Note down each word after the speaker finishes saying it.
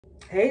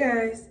Hey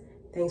guys,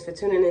 thanks for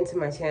tuning into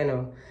my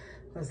channel.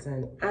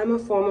 Listen, I'm a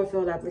former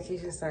field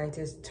application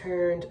scientist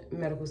turned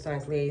medical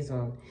science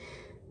liaison.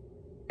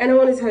 And I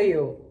want to tell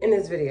you in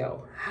this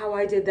video how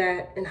I did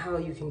that and how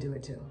you can do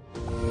it too.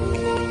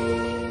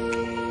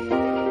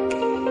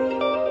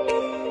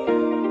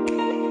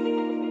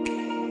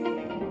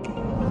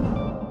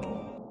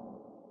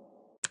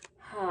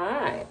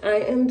 Hi, I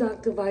am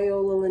Dr.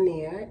 Viola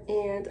Lanier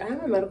and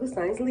I'm a medical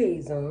science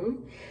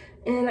liaison.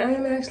 And I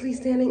am actually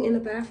standing in the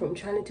bathroom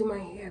trying to do my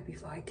hair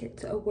before I get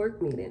to a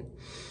work meeting.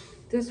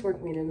 This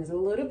work meeting is a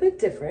little bit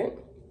different.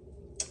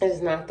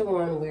 It's not the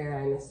one where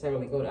I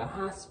necessarily go to a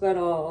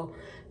hospital,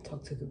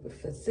 talk to a group of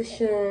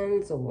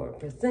physicians, or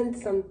present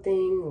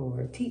something,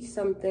 or teach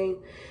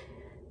something.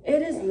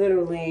 It is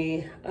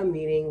literally a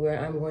meeting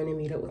where I'm going to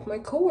meet up with my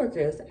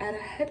coworkers at a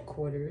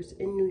headquarters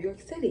in New York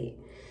City.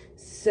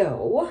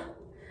 So,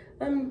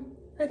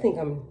 I think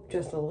I'm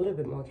dressed a little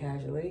bit more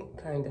casually,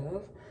 kind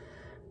of.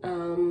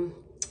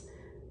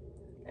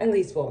 At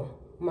least, well,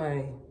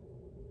 my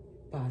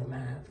bottom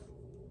half,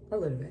 a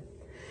little bit.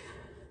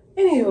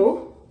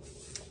 Anywho,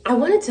 I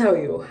want to tell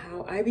you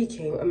how I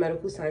became a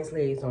medical science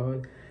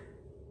liaison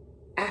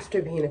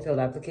after being a field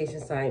application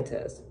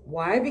scientist.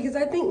 Why? Because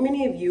I think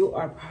many of you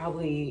are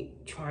probably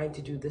trying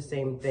to do the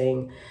same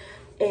thing,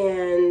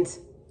 and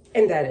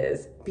that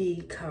is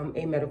become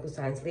a medical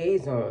science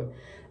liaison.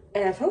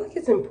 And I feel like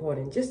it's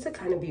important just to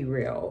kind of be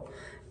real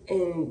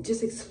and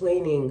just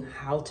explaining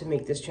how to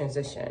make this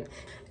transition.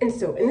 And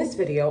so in this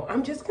video,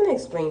 I'm just going to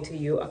explain to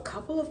you a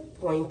couple of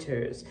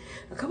pointers,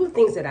 a couple of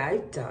things that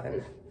I've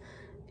done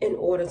in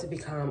order to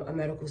become a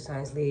medical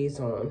science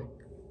liaison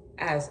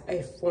as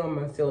a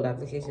former field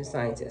application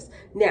scientist.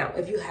 Now,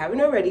 if you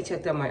haven't already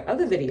checked out my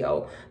other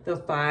video, the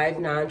 5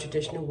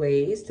 non-traditional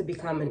ways to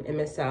become an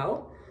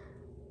MSL,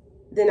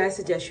 then I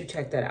suggest you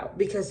check that out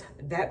because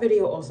that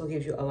video also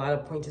gives you a lot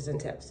of pointers and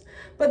tips.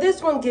 But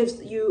this one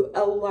gives you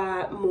a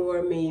lot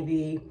more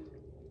maybe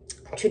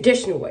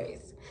traditional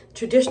ways,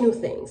 traditional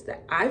things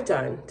that I've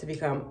done to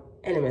become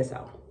an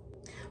MSL.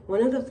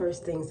 One of the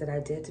first things that I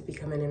did to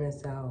become an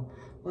MSL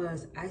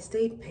was I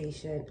stayed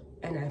patient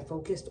and I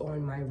focused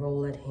on my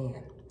role at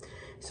hand.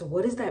 So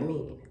what does that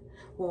mean?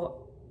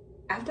 Well,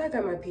 after I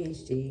got my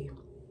PhD,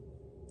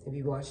 if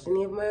you watched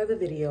any of my other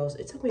videos,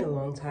 it took me a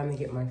long time to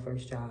get my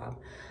first job.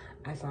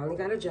 I finally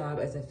got a job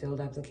as a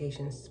field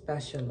application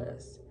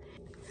specialist.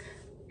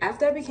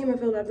 After I became a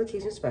field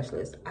application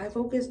specialist, I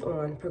focused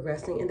on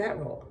progressing in that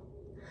role.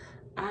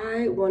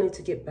 I wanted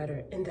to get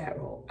better in that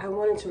role. I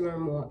wanted to learn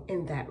more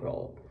in that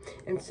role.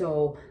 And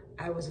so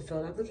I was a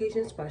field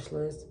application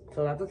specialist,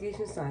 field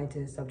application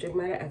scientist, subject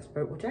matter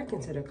expert, which I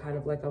consider kind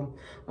of like a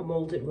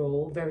molded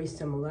role, very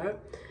similar.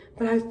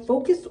 But I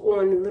focused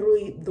on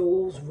literally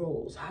those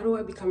roles. How do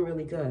I become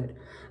really good?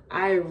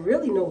 I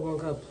really no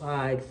longer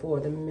applied for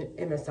the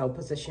MSL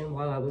position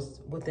while I was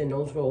within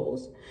those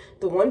roles.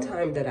 The one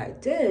time that I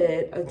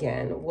did,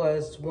 again,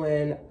 was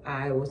when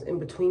I was in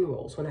between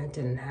roles, when I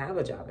didn't have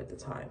a job at the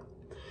time.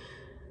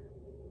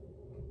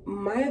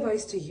 My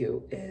advice to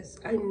you is,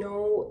 I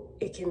know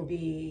it can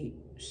be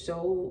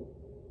so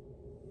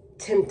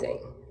tempting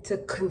to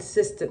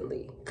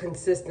consistently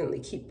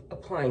keep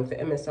applying for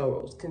MSL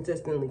roles,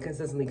 consistently,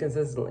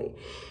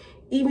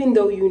 even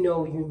though you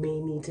know you may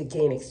need to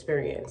gain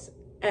experience.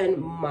 And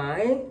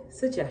my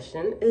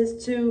suggestion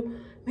is to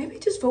maybe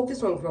just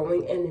focus on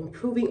growing and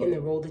improving in the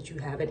role that you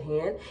have at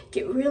hand.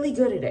 Get really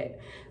good at it,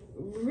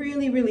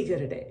 really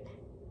good at it.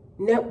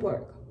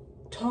 Network.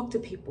 Talk to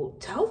people,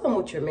 tell them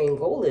what your main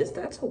goal is,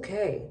 that's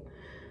okay.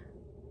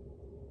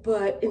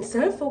 But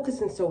instead of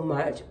focusing so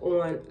much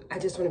on, I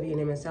just want to be an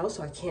MSL,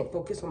 so I can't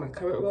focus on my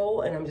current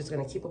role and I'm just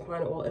going to keep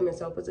applying to all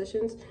MSL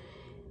positions,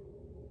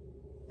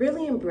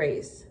 really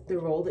embrace the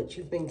role that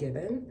you've been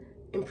given,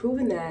 improve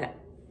in that,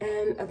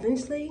 and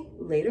eventually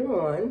later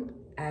on,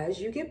 as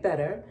you get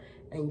better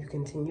and you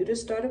continue to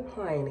start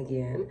applying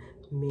again,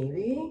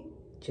 maybe,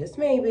 just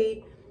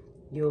maybe,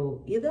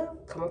 you'll either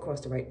come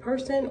across the right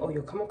person or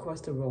you'll come across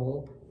the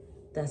role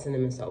that's an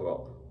MSL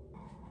role.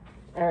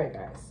 All right,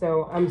 guys,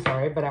 so I'm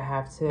sorry, but I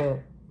have to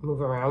move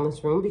around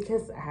this room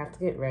because I have to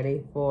get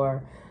ready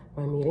for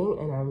my meeting,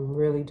 and I'm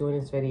really doing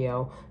this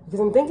video because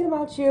I'm thinking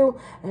about you,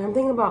 and I'm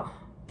thinking about,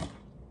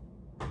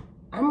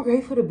 I'm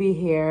grateful to be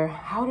here.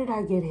 How did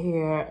I get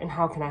here, and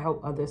how can I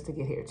help others to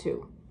get here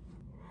too?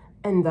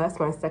 And thus,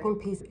 my second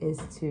piece is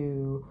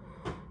to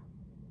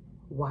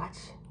watch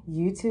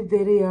YouTube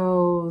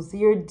videos.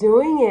 You're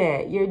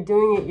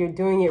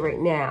doing it right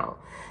now.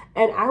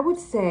 And I would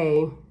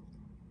say,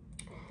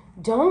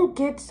 don't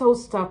get so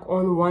stuck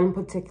on one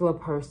particular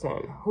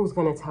person who's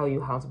going to tell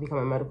you how to become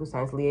a medical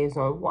science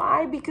liaison.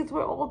 Why? Because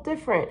we're all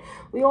different.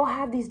 We all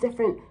have these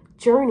different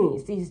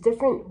journeys, these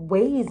different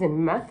ways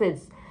and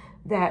methods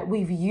that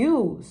we've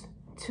used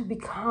to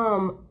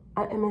become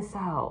an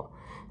MSL.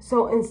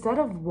 So instead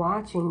of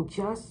watching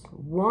just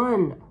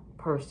one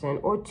person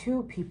or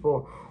two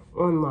people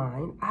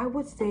online, I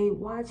would say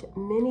watch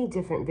many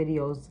different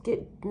videos,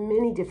 get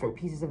many different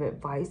pieces of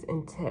advice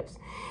and tips,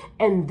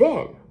 and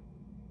then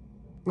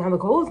Now, the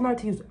goal is not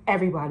to use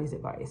everybody's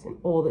advice and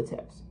all the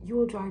tips. You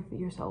will drive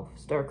yourself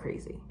stir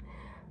crazy.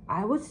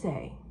 I would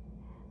say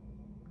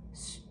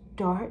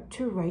start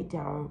to write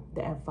down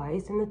the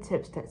advice and the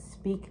tips that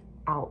speak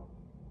out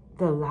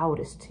the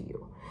loudest to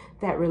you,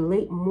 that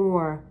relate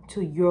more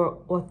to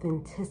your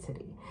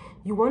authenticity.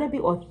 You want to be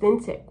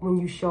authentic when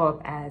you show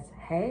up as,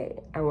 hey,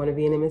 I want to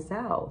be an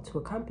MSL to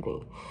a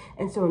company.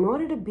 And so in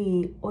order to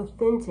be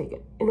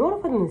authentic, in order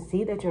for them to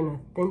see that you're an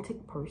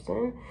authentic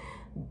person,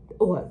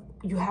 or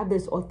you have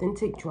this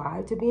authentic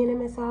drive to be an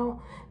MSL,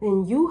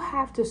 then you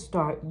have to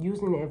start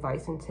using the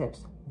advice and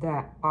tips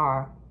that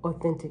are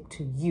authentic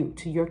to you,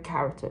 to your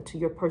character, to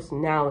your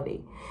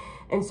personality.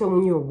 And so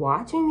when you're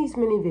watching these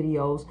mini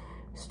videos,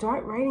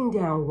 start writing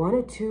down 1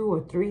 or 2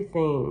 or 3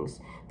 things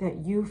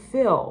that you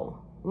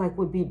feel like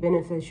would be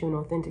beneficial and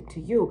authentic to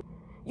you.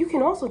 You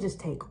can also just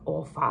take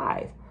all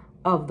 5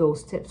 of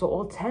those tips, or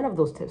all 10 of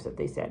those tips that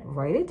they said,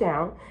 write it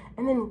down,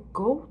 and then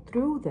go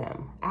through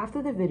them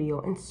after the video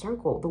and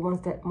circle the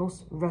ones that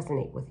most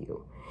resonate with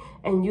you,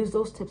 and use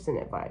those tips and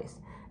advice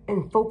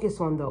and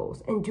focus on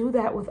those, and do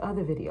that with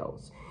other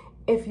videos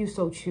if you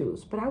so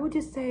choose. But I would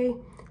just say,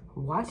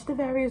 watch the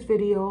various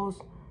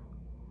videos,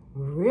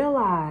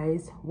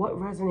 realize what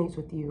resonates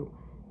with you,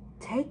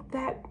 take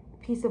that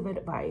piece of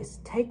advice,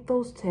 take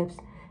those tips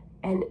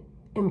and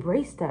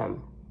embrace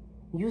them,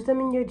 use them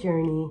in your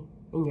journey,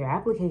 in your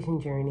application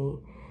journey,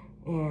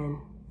 and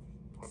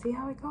see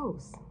how it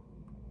goes.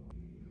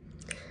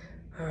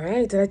 All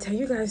right, did I tell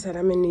you guys that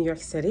I'm in New York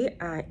City?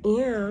 I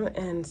am,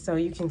 and so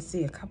you can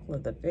see a couple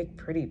of the big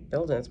pretty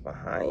buildings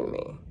behind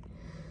me.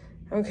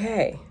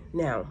 Okay,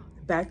 now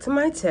back to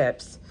my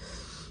tips.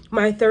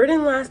 My third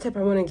and last tip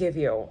I want to give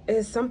you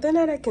is something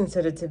that I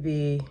consider to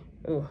be,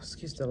 oh,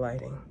 excuse the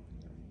lighting.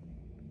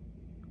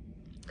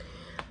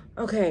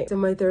 Okay, so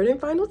my third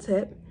and final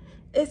tip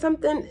is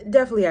something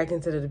definitely I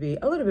consider to be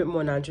a little bit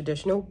more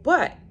non-traditional,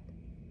 but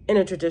in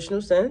a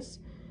traditional sense,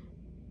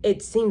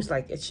 it seems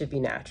like it should be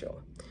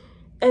natural.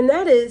 And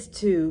that is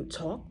to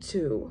talk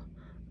to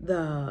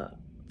the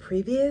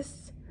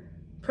previous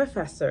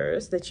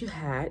professors that you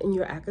had in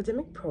your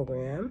academic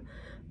program,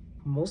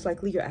 most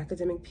likely your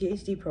academic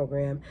PhD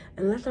program,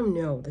 and let them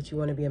know that you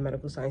want to be a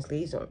medical science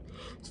liaison.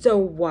 So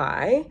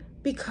why?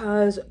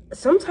 Because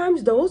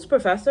sometimes those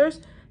professors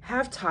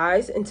have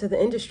ties into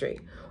the industry,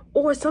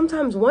 or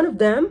sometimes one of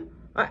them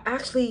are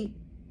actually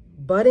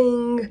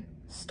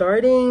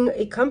starting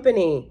a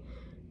company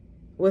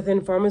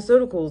within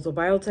pharmaceuticals or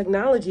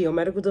biotechnology or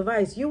medical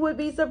device. You would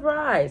be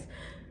surprised.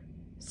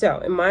 So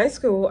in my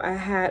school, I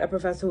had a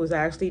professor who was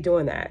actually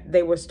doing that.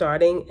 They were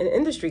starting an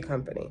industry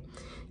company.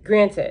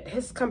 Granted,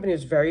 his company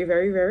was very,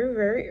 very, very,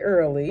 very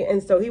early,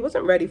 and so he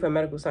wasn't ready for a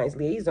medical science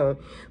liaison,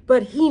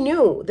 but he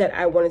knew that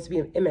I wanted to be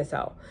an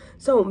MSL.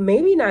 So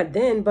maybe not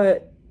then,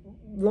 but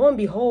lo and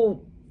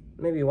behold,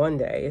 maybe one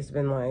day, it's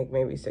been like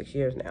maybe 6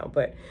 years now,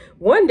 but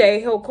one day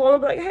he'll call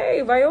and be like,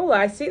 hey, Viola,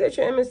 I see that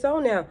you're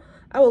MSL now.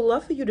 I would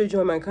love for you to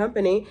join my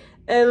company,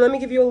 and let me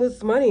give you a list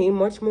of money,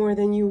 much more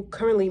than you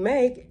currently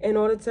make, in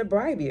order to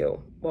bribe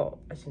you. Well,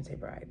 I shouldn't say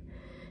bribe,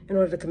 in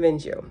order to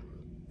convince you.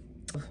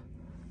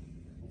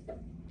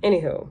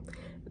 Anywho,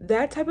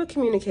 that type of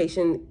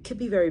communication could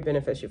be very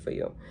beneficial for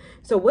you.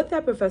 So what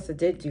that professor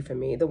did do for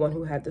me, the one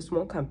who had the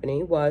small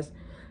company, was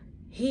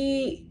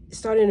he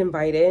started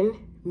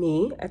inviting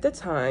me at the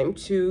time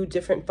to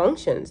different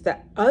functions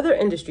that other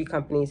industry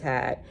companies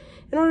had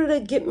in order to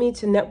get me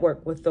to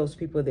network with those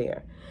people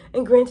there.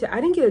 And granted,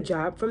 I didn't get a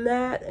job from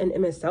that, an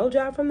MSL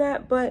job from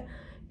that, but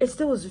it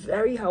still was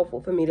very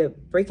helpful for me to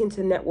break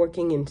into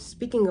networking and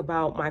speaking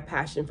about my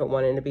passion for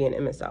wanting to be an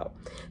MSL.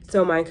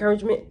 So my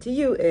encouragement to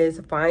you is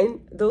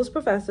find those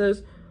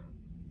professors.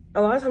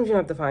 A lot of times you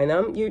don't have to find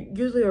them. You're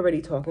usually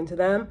already talking to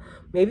them.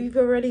 Maybe you've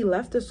already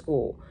left the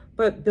school,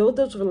 but build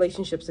those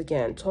relationships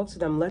again. Talk to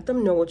them, let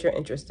them know what your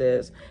interest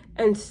is,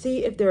 and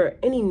see if there are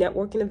any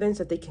networking events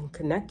that they can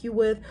connect you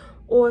with,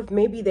 or if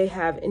maybe they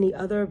have any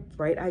other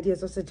bright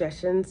ideas or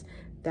suggestions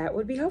that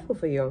would be helpful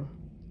for you.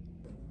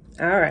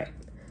 All right.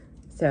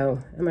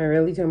 So, am I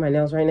really doing my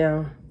nails right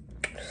now?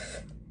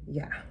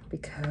 Yeah,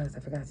 because I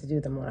forgot to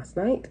do them last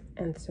night.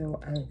 And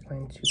so I'm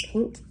going to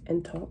paint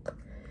and talk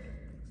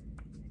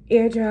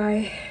air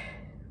dry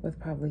with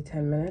probably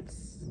 10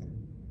 minutes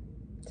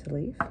to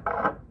leave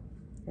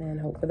and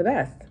hope for the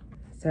best.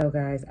 So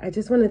guys, I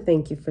just want to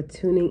thank you for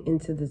tuning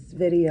into this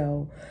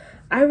video.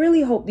 I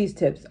really hope these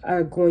tips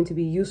are going to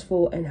be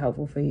useful and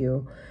helpful for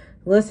you.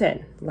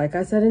 Listen, like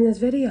I said in this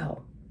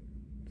video,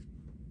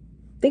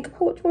 think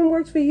about which one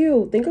works for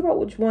you. Think about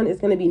which one is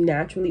going to be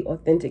naturally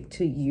authentic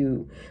to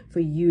you, for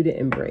you to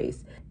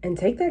embrace. And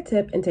take that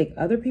tip and take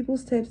other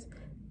people's tips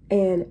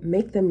and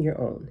make them your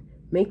own.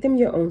 Make them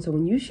your own so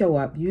when you show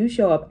up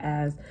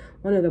as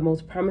one of the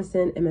most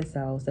promising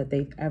MSLs that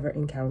they've ever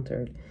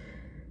encountered.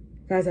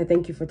 Guys, I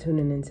thank you for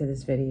tuning into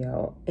this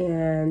video.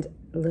 And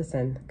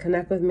listen,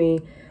 connect with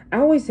me. I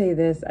always say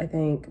this, I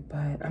think,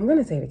 but I'm going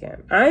to say it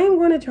again. I am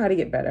going to try to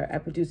get better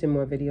at producing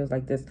more videos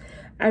like this.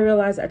 I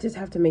realize I just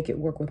have to make it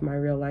work with my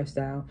real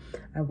lifestyle.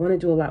 I want to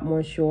do a lot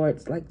more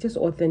shorts, like just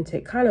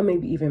authentic, kind of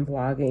maybe even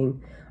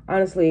vlogging.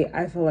 Honestly,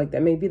 I feel like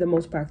that may be the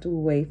most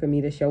practical way for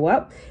me to show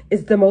up.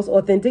 It's the most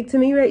authentic to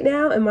me right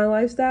now in my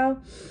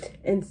lifestyle.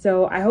 And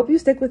so I hope you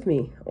stick with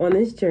me on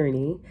this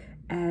journey,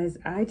 as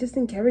I just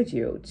encourage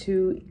you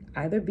to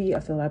either be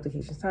a field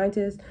application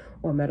scientist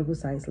or a medical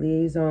science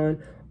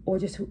liaison, or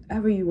just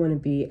whoever you want to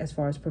be as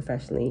far as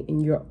professionally in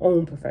your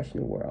own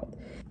professional world.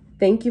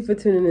 Thank you for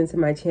tuning into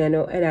my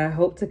channel, and I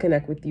hope to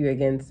connect with you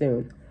again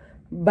soon.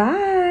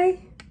 Bye.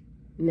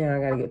 Now I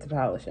gotta get to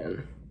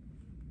polishing.